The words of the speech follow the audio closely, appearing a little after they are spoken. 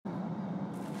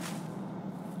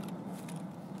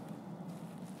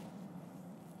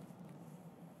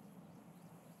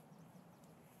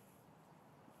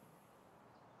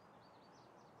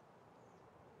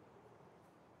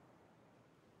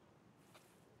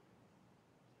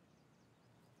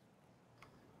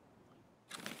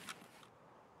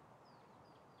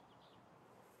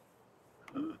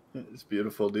It's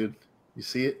beautiful, dude. You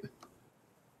see it?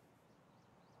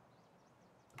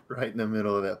 Right in the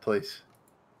middle of that place.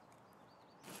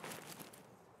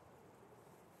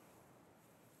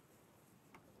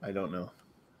 I don't know.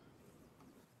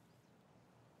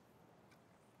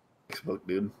 Textbook,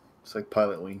 dude. It's like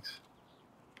pilot wings.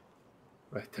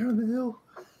 Right there on the hill.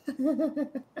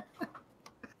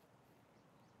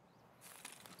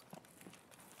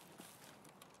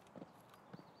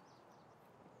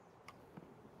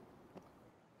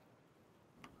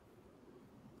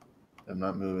 I'm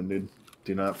not moving, dude.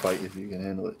 Do not fight if you can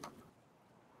handle it.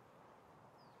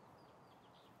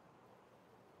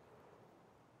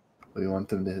 We want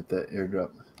them to hit that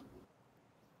airdrop.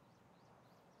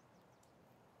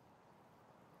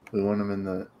 We want them in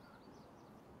the...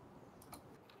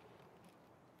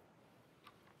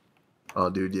 Oh,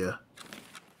 dude, yeah.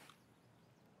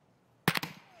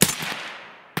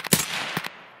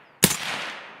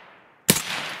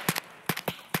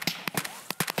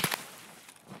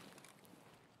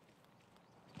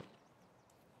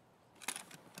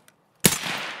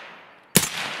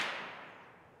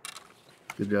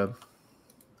 Good job.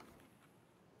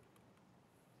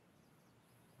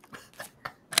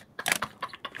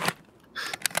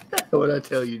 What'd I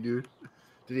tell you, dude?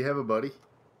 Did he have a buddy?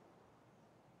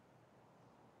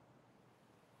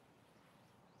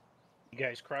 You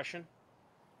guys crushing?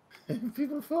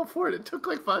 People fell for it. It took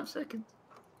like 5 seconds.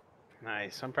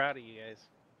 Nice. I'm proud of you guys.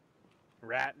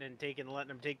 Ratting and letting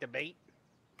them take the bait.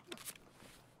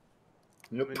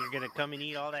 Yep. When you're gonna come and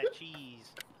eat all that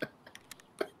cheese.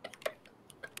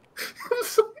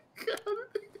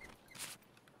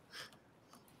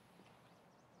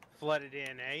 Flooded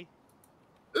in, eh?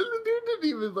 The dude didn't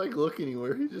even like look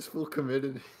anywhere. He just full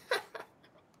committed.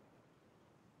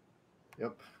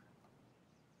 Yep.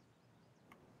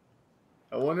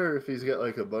 I wonder if he's got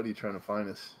like a buddy trying to find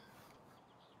us.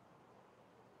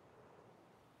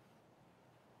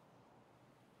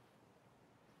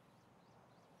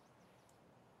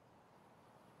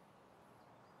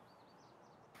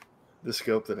 The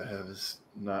scope that I have is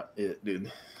not it,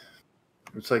 dude.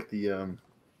 It's like the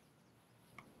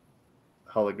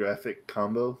holographic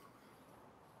combo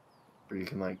where you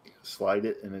can like slide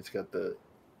it and it's got the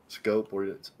scope or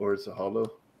it's a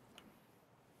hollow.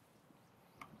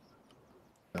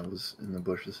 I was in the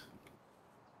bushes.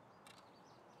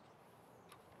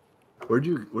 Where'd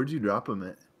you drop him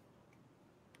at?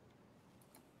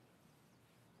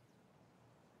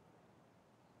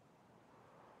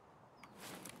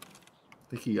 I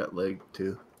think he got legged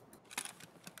too.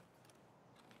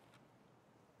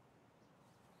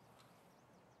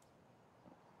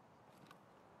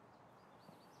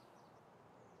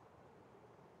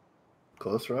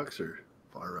 Close rocks or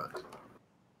far rocks?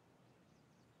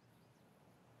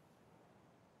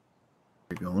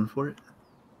 You're going for it?